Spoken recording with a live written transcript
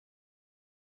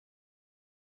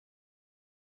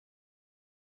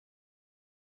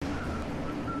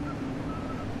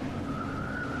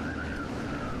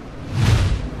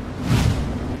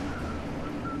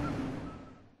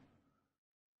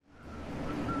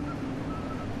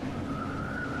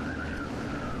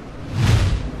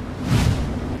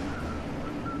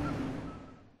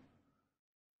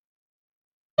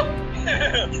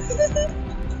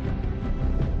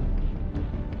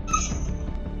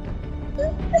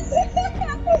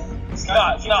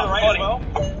Stop, right as well.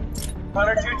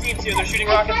 Connor, 2 teams here, they're shooting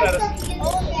rockets at us.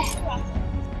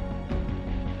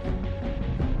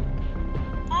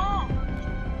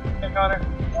 Hey, Connor.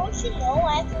 Don't you know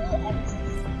I flew everything?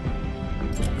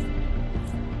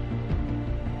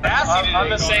 Sassy I'm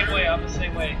the same way, I'm the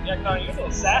same way. Yeah, Connor, you're a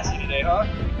little sassy today, huh?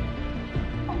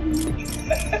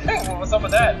 What's up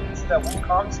with that? Is that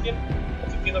Wukong skin?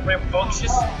 Does it feel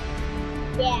rambunctious?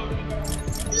 Yeah.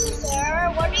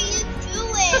 Loser, what are you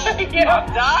doing? Yeah, I'm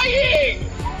dying!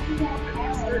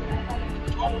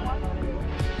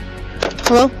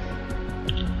 Hello?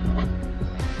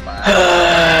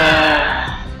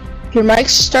 Your mic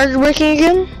started working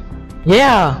again?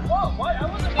 Yeah. Whoa, what?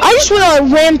 I just went on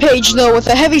a rampage though with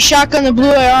a heavy shotgun, a blue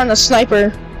AR, and a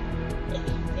sniper.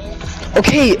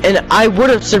 Okay, and I would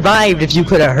have survived if you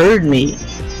could have heard me.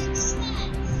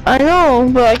 I know,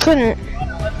 but I couldn't.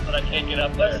 But I can't get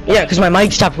up there. Yeah, because my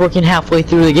mic stopped working halfway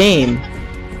through the game.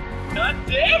 God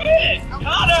damn it!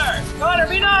 Connor! Connor,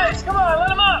 be nice! Come on,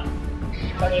 let him up!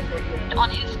 On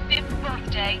his 5th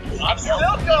birthday, I'm still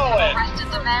going!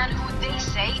 arrested the man who they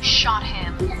say shot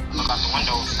him.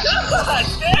 God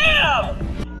damn!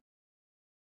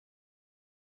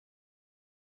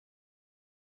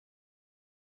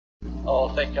 Oh,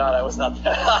 thank God I was not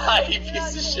that high, you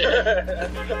piece of shit.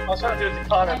 I was trying to do it to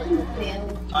Connor.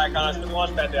 Alright, Connor, let's put the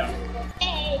launch pad down.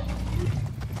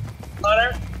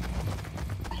 Connor?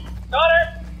 Connor!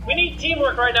 We need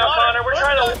teamwork right now, Connor. We're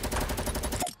trying to...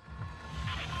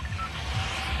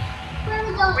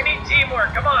 We need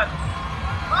teamwork, come on!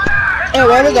 Hey,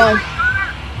 where are we going?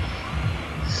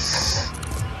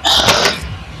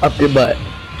 Up your butt.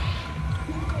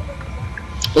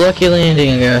 Lucky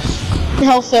landing, I guess.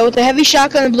 Health though, with a heavy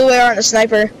shotgun, a blue AR, and a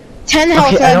sniper. 10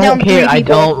 health, Okay, I down don't care. 3 I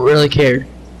people. don't really care.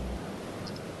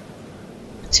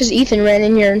 It's because Ethan ran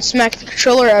in here and smacked the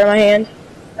controller out of my hand.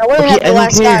 I wouldn't Okay, have the I don't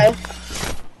last care. guy.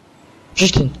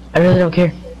 Tristan, I really don't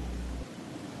care.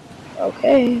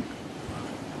 Okay.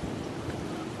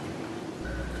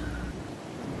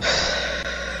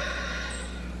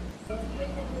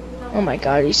 Oh my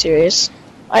God, are you serious?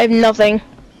 I have nothing.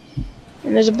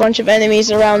 And there's a bunch of enemies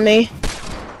around me.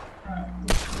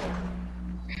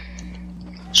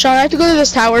 Sean, I have to go to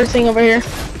this tower thing over here.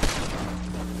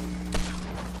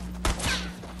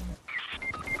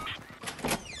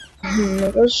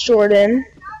 There goes Jordan.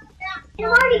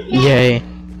 Yay.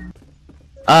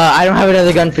 I don't have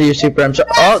another gun for you, Super. I'm sorry.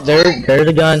 Oh, there's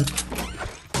a gun.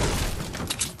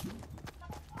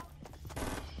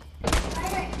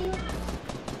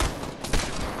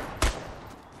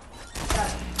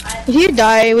 If you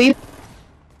die, we...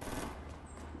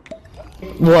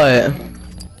 What?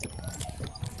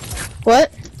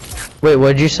 What? Wait,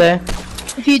 what'd you say?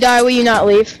 If you die, will you not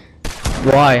leave?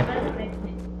 Why?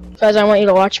 Because I want you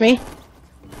to watch me.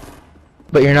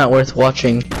 But you're not worth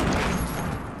watching.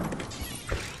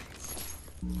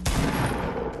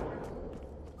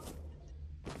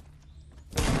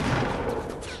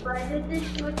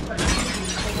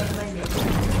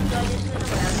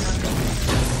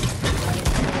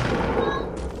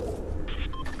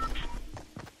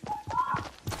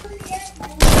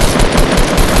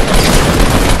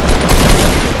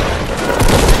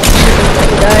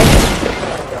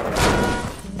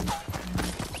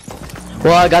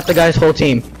 Well, I got the guy's whole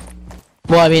team.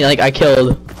 Well, I mean, like, I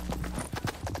killed.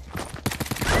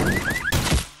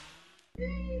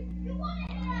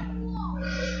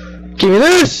 Give me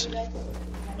this!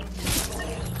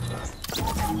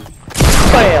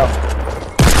 Fail.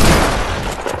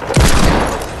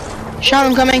 Sean,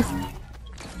 I'm coming.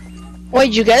 Wait,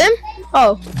 did you get him?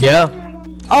 Oh. Yeah.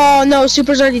 Oh no,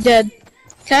 Super's already dead.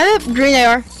 Can I have a green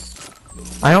AR?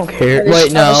 I don't care. There's-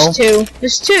 Wait, no. There's 2.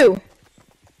 There's 2.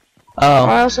 Oh.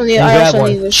 I also need. Then I grab also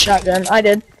one. need this shotgun. I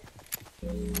did.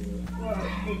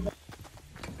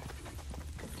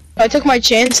 I took my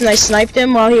chance and I sniped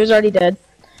him while he was already dead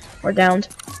or downed.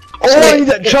 Oh, I need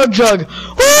that chug jug.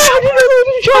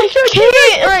 Oh, I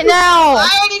can't right now. I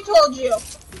already told you.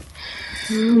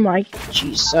 Oh my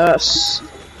Jesus.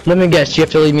 Let me guess. You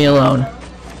have to leave me alone.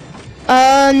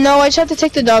 No, I just have to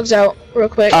take the dogs out real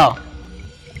quick. Oh.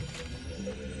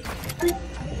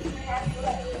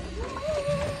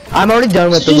 I'm already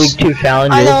done with the week 2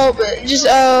 challenges. I know, but just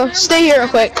stay here real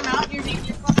quick.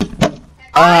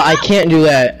 I can't do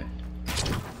that.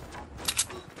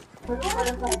 What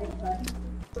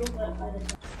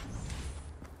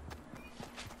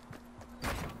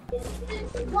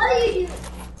are you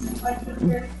doing?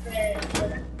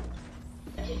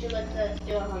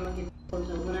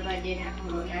 Whenever I did have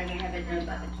homework, I didn't have it done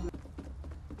by the time.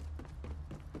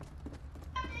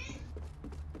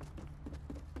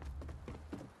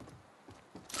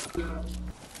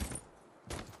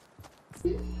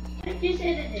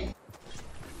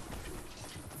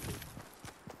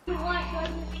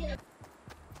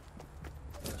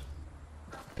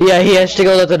 Yeah, he has to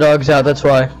go let the dogs out, that's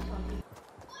why.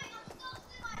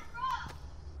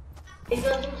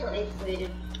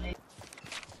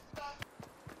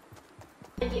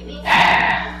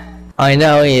 I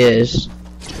know he is.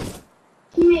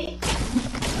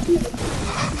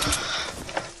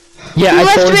 Yeah,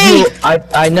 I told you.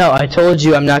 I know. I told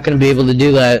you I'm not gonna be able to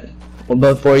do that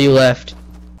before you left.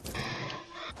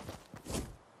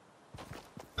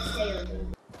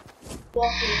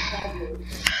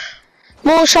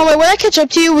 Well, Sean, when I catch up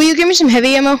to you, will you give me some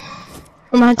heavy ammo?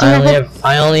 From hunting rifle?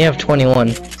 I only have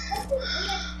 21.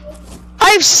 I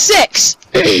have 6.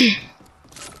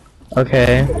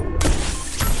 Okay.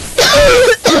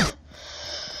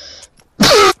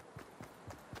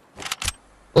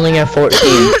 Only have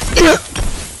 14.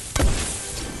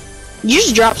 You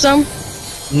just dropped some?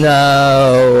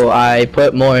 No, I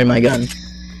put more in my gun.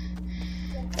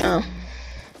 Oh.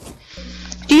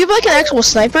 Do you have like an actual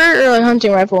sniper or a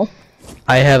hunting rifle?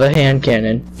 I have a hand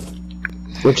cannon,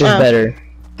 which is better.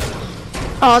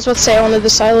 Oh, I was about to say I wanted the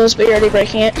silos, but you're already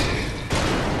breaking it.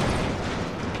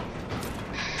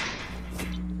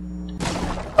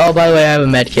 Oh, by the way, I have a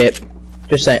med kit.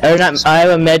 Just saying. Or not. I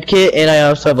have a med kit, and I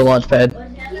also have a launch pad.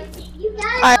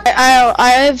 I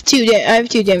have two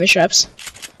damage traps.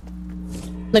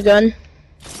 The gun.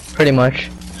 Pretty much.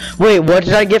 Wait, what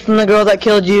did I get from the girl that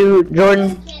killed you,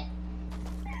 Jordan?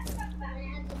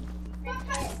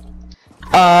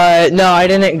 No, I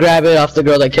didn't grab it off the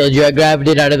girl that killed you. I grabbed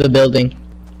it out of the building.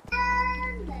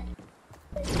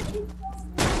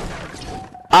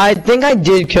 I think I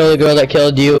did kill the girl that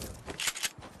killed you.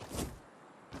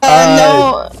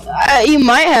 No, you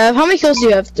might have. How many kills do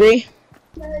you have? 3?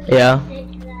 Yeah.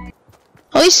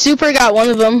 At least Super got one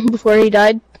of them before he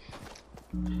died.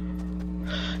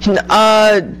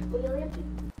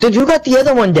 Did you got the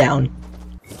other one down?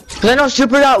 Cause I know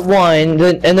Super got one,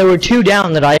 and there were 2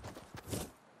 down that I.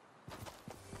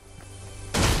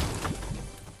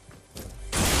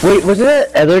 Wait, was there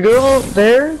other girl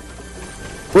there?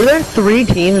 Were there 3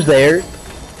 teams there?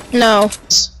 No.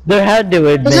 There had to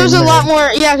have been. Cause there was a lot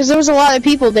more. Yeah, cause there was a lot of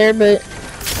people there, but.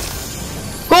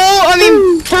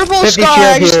 Purple scar.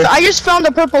 I just found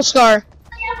a purple scar.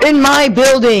 In my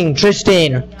building,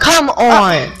 Tristan. Come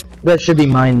on. That should be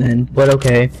mine then, but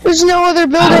okay. There's no other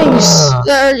buildings.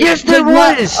 Yes, there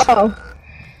was.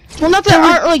 Well, not that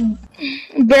aren't like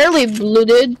barely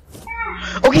looted.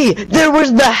 Okay, there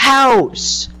was the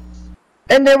house,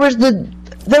 and there was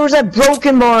that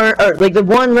broken barn, or like the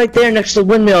one right there next to the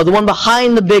windmill, the one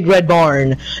behind the big red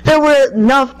barn. There were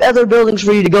enough other buildings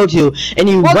for you to go to, and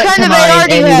you went to mine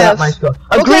and you got my stuff.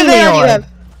 A green AR.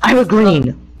 I have a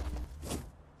green.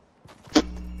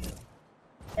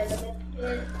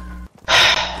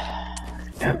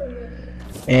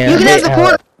 And you can have the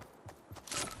port.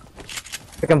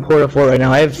 I can port a 4 right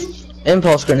now. I have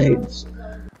impulse grenades.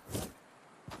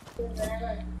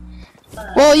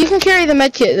 Well, you can carry the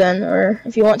med kit then, or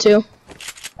if you want to.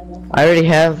 I already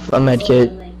have a med kit.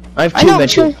 I have 2 med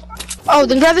kits. Oh,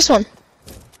 then grab this one.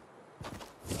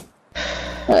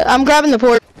 I'm grabbing the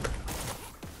port.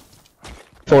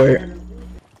 Port.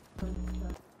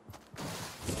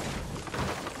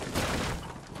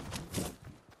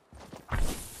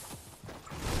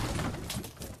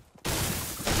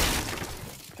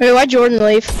 Wait, why'd Jordan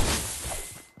leave?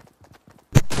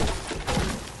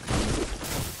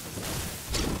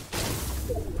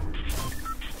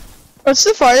 What's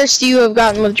the farthest you have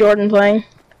gotten with Jordan playing?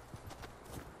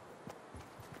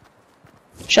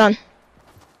 Sean.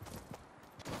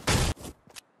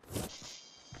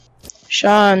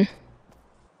 Sean.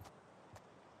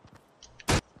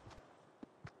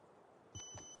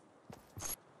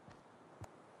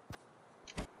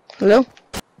 Hello?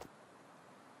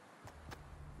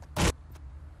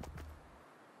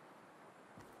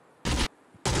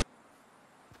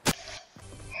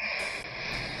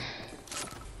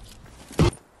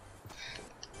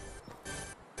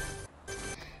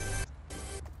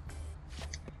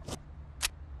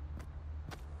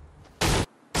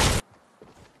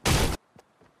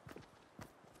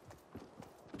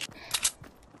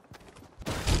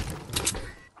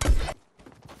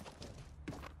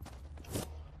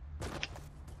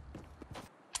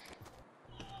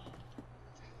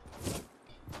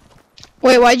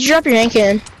 Wait, why'd you drop your hand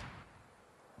cannon?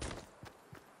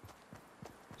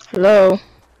 Hello?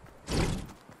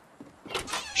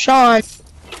 Sean.